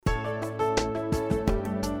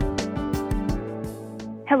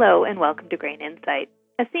Hello and welcome to Grain Insight,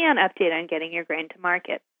 a CN update on getting your grain to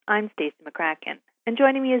market. I'm Stacey McCracken, and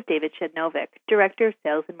joining me is David Shednovic, Director of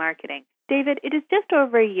Sales and Marketing. David, it is just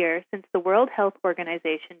over a year since the World Health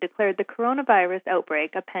Organization declared the coronavirus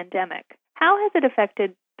outbreak a pandemic. How has it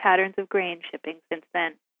affected patterns of grain shipping since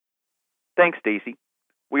then? Thanks, Stacey.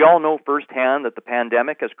 We all know firsthand that the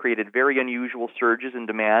pandemic has created very unusual surges in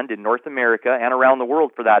demand in North America and around the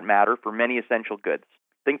world, for that matter, for many essential goods.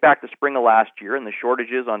 Think back to spring of last year and the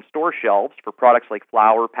shortages on store shelves for products like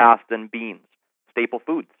flour, pasta, and beans, staple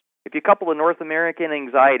foods. If you couple the North American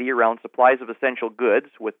anxiety around supplies of essential goods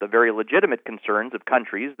with the very legitimate concerns of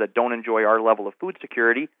countries that don't enjoy our level of food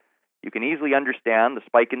security, you can easily understand the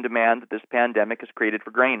spike in demand that this pandemic has created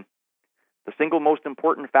for grain. The single most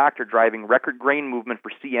important factor driving record grain movement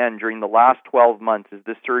for CN during the last 12 months is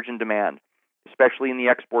this surge in demand, especially in the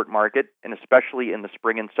export market and especially in the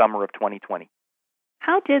spring and summer of 2020.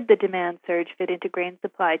 How did the demand surge fit into grain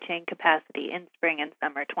supply chain capacity in spring and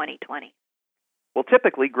summer 2020? Well,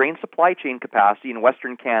 typically, grain supply chain capacity in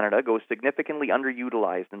Western Canada goes significantly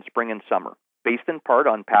underutilized in spring and summer, based in part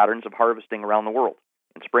on patterns of harvesting around the world.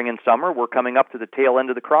 In spring and summer, we're coming up to the tail end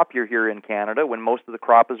of the crop year here in Canada when most of the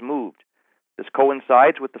crop is moved. This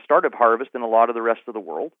coincides with the start of harvest in a lot of the rest of the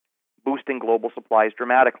world, boosting global supplies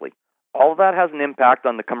dramatically. All of that has an impact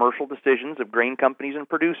on the commercial decisions of grain companies and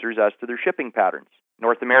producers as to their shipping patterns.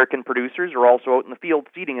 North American producers are also out in the field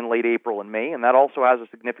seeding in late April and May, and that also has a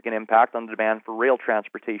significant impact on the demand for rail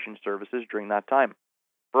transportation services during that time.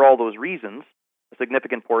 For all those reasons, a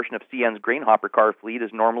significant portion of CN's grain hopper car fleet is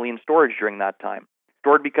normally in storage during that time,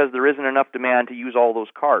 stored because there isn't enough demand to use all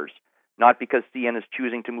those cars, not because CN is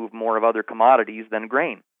choosing to move more of other commodities than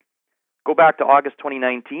grain. Go back to August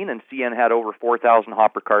 2019, and CN had over 4,000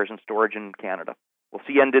 hopper cars in storage in Canada. Well,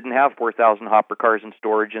 CN didn't have 4,000 hopper cars in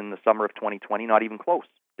storage in the summer of 2020, not even close.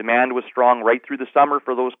 Demand was strong right through the summer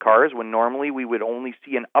for those cars when normally we would only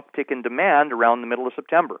see an uptick in demand around the middle of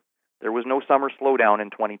September. There was no summer slowdown in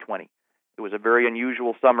 2020. It was a very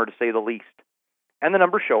unusual summer to say the least. And the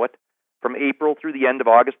numbers show it. From April through the end of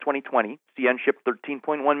August 2020, CN shipped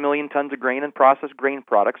 13.1 million tons of grain and processed grain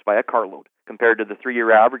products by a carload, compared to the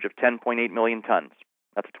 3-year average of 10.8 million tons.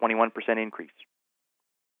 That's a 21% increase.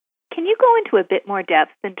 Can you go into a bit more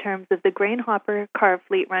depth in terms of the grain hopper car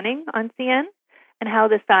fleet running on CN and how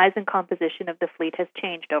the size and composition of the fleet has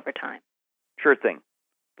changed over time? Sure thing.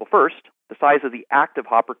 Well, first, the size of the active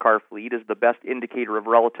hopper car fleet is the best indicator of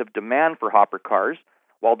relative demand for hopper cars,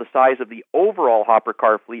 while the size of the overall hopper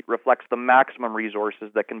car fleet reflects the maximum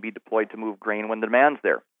resources that can be deployed to move grain when the demand's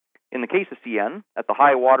there. In the case of CN, at the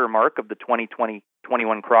high water mark of the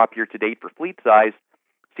 2020-21 crop year to date for fleet size,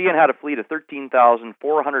 CN had a fleet of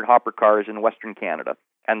 13,400 hopper cars in Western Canada,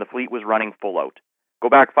 and the fleet was running full out. Go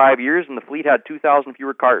back 5 years, and the fleet had 2,000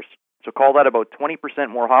 fewer cars. So call that about 20%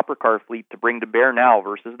 more hopper car fleet to bring to bear now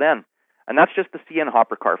versus then. And that's just the CN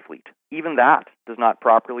hopper car fleet. Even that does not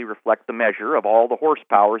properly reflect the measure of all the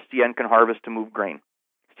horsepower CN can harvest to move grain.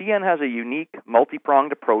 CN has a unique,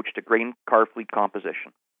 multi-pronged approach to grain car fleet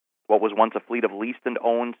composition. What was once a fleet of leased and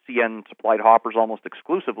owned CN-supplied hoppers almost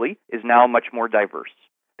exclusively is now much more diverse.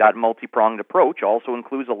 That multi-pronged approach also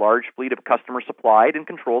includes a large fleet of customer-supplied and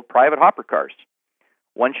controlled private hopper cars.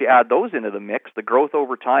 Once you add those into the mix, the growth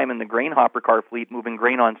over time in the grain hopper car fleet moving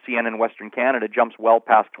grain on CN in Western Canada jumps well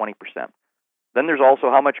past 20%. Then there's also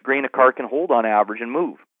how much grain a car can hold on average and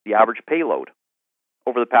move, the average payload.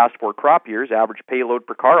 Over the past 4 crop years, average payload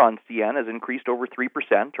per car on CN has increased over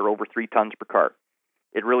 3%, or over 3 tons per car.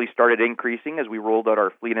 It really started increasing as we rolled out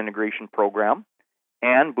our fleet integration program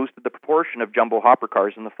and boosted the proportion of jumbo hopper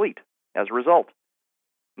cars in the fleet as a result.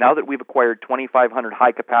 Now that we've acquired 2,500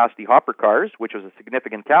 high-capacity hopper cars, which was a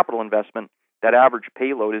significant capital investment, that average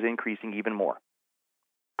payload is increasing even more.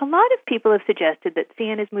 A lot of people have suggested that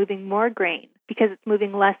CN is moving more grain because it's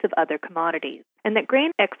moving less of other commodities, and that grain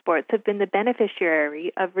exports have been the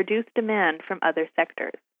beneficiary of reduced demand from other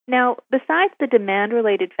sectors. Now, besides the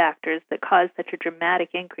demand-related factors that caused such a dramatic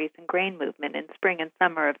increase in grain movement in spring and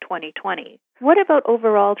summer of 2020, what about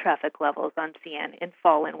overall traffic levels on CN in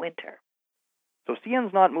fall and winter? So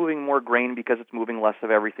CN's not moving more grain because it's moving less of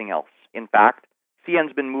everything else. In fact,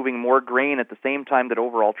 CN's been moving more grain at the same time that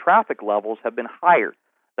overall traffic levels have been higher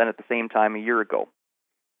than at the same time a year ago.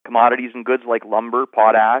 Commodities and goods like lumber,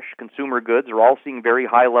 potash, consumer goods are all seeing very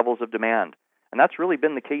high levels of demand. And that's really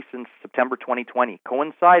been the case since September 2020,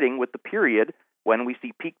 coinciding with the period when we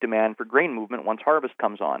see peak demand for grain movement once harvest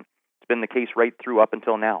comes on. It's been the case right through up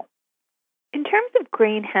until now. In terms of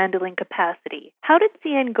grain handling capacity, how did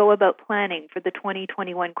CN go about planning for the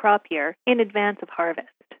 2021 crop year in advance of harvest?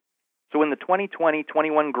 So in the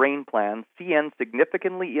 2020-21 grain plan, CN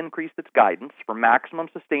significantly increased its guidance for maximum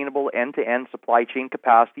sustainable end-to-end supply chain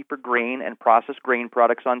capacity for grain and processed grain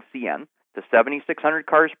products on CN to 7,600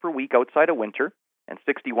 cars per week outside of winter and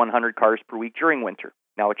 6,100 cars per week during winter.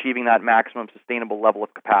 Now, achieving that maximum sustainable level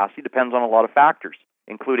of capacity depends on a lot of factors,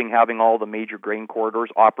 including having all the major grain corridors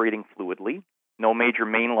operating fluidly, no major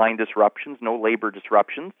mainline disruptions, no labor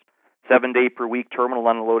disruptions, 7-day-per-week terminal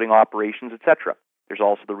unloading operations, etc. There's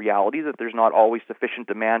also the reality that there's not always sufficient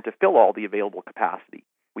demand to fill all the available capacity.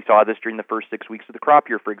 We saw this during the first 6 weeks of the crop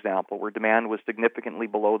year, for example, where demand was significantly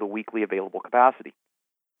below the weekly available capacity.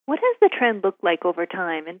 What has the trend looked like over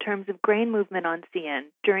time in terms of grain movement on CN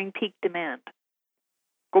during peak demand?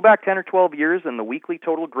 Go back 10 or 12 years and the weekly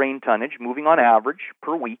total grain tonnage moving on average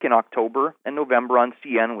per week in October and November on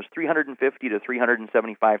CN was 350 to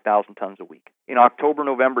 375,000 tons a week. In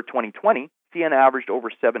October-November 2020, CN averaged over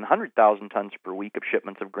 700,000 tons per week of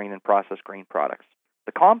shipments of grain and processed grain products.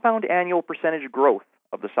 The compound annual percentage growth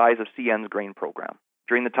of the size of CN's grain program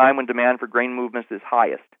during the time when demand for grain movements is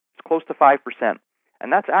highest is close to 5%.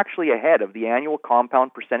 And that's actually ahead of the annual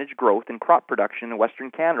compound percentage growth in crop production in Western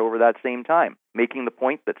Canada over that same time, making the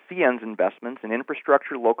point that CN's investments in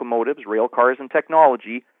infrastructure, locomotives, rail cars, and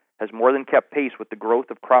technology has more than kept pace with the growth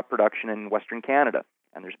of crop production in Western Canada.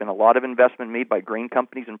 And there's been a lot of investment made by grain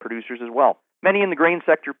companies and producers as well. Many in the grain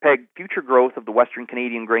sector peg future growth of the Western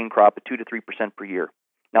Canadian grain crop at 2 to 3% per year.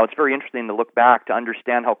 Now, it's very interesting to look back to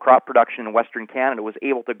understand how crop production in Western Canada was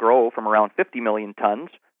able to grow from around 50 million tons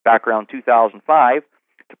back around 2005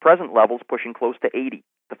 to present levels pushing close to 80.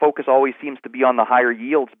 The focus always seems to be on the higher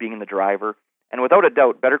yields being the driver, and without a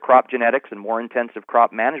doubt, better crop genetics and more intensive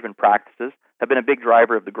crop management practices have been a big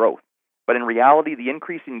driver of the growth. But in reality, the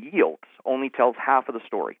increase in yields only tells half of the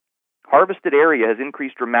story. Harvested area has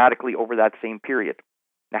increased dramatically over that same period.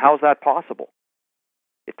 Now, how is that possible?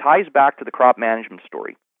 It ties back to the crop management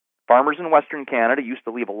story. Farmers in Western Canada used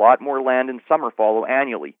to leave a lot more land in summer fallow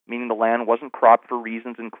annually, meaning the land wasn't cropped for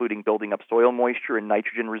reasons including building up soil moisture and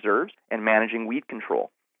nitrogen reserves and managing weed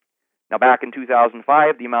control. Now, back in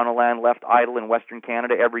 2005, the amount of land left idle in Western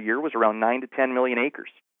Canada every year was around 9 to 10 million acres.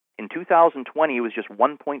 In 2020, it was just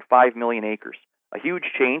 1.5 million acres. A huge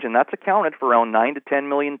change, and that's accounted for around 9 to 10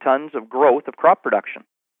 million tons of growth of crop production.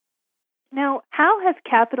 Now, how has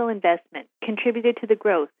capital investment contributed to the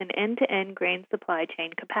growth in end-to-end grain supply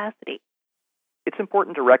chain capacity? It's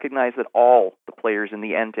important to recognize that all the players in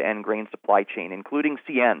the end-to-end grain supply chain, including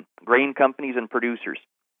CN, grain companies, and producers,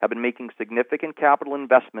 have been making significant capital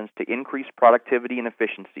investments to increase productivity and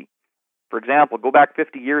efficiency. For example, go back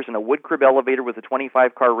 50 years and a wood crib elevator with a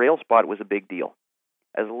 25-car rail spot was a big deal.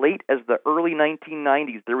 As late as the early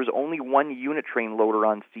 1990s, there was only one unit train loader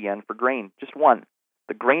on CN for grain, just one.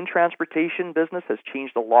 The grain transportation business has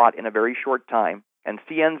changed a lot in a very short time, and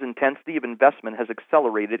CN's intensity of investment has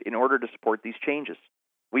accelerated in order to support these changes.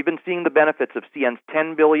 We've been seeing the benefits of CN's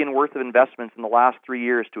 $10 billion worth of investments in the last 3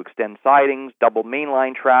 years to extend sidings, double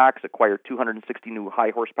mainline tracks, acquire 260 new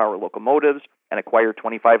high-horsepower locomotives, and acquire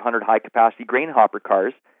 2,500 high-capacity grain hopper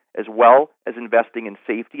cars, as well as investing in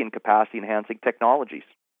safety and capacity-enhancing technologies.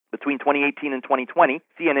 Between 2018 and 2020,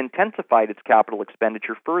 CN intensified its capital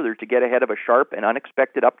expenditure further to get ahead of a sharp and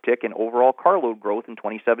unexpected uptick in overall carload growth in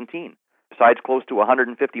 2017. Besides close to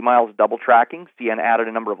 150 miles of double tracking, CN added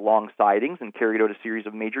a number of long sidings and carried out a series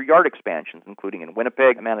of major yard expansions, including in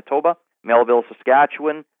Winnipeg, Manitoba, Melville,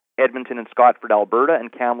 Saskatchewan, Edmonton and Scotford, Alberta,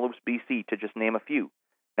 and Kamloops, BC, to just name a few.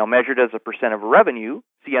 Now, measured as a percent of revenue,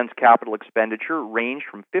 CN's capital expenditure ranged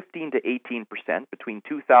from 15 to 18% between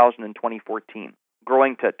 2000 and 2014.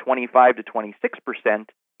 Growing to 25 to 26%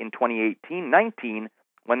 in 2018-19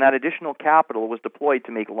 when that additional capital was deployed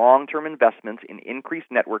to make long-term investments in increased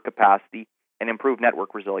network capacity and improved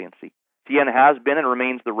network resiliency. CN has been and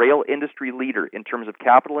remains the rail industry leader in terms of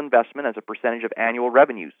capital investment as a percentage of annual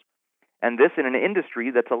revenues, and this in an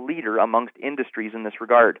industry that's a leader amongst industries in this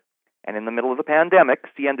regard. And in the middle of the pandemic,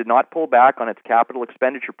 CN did not pull back on its capital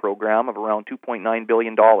expenditure program of around $2.9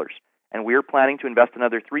 billion, and we are planning to invest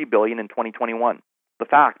another $3 billion in 2021. The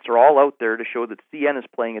facts are all out there to show that CN is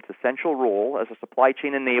playing its essential role as a supply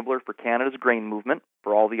chain enabler for Canada's grain movement,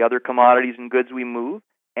 for all the other commodities and goods we move,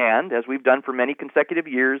 and, as we've done for many consecutive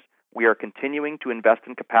years, we are continuing to invest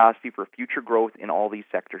in capacity for future growth in all these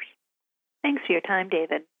sectors. Thanks for your time,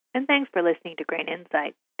 David, and thanks for listening to Grain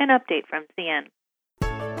Insight, an update from CN.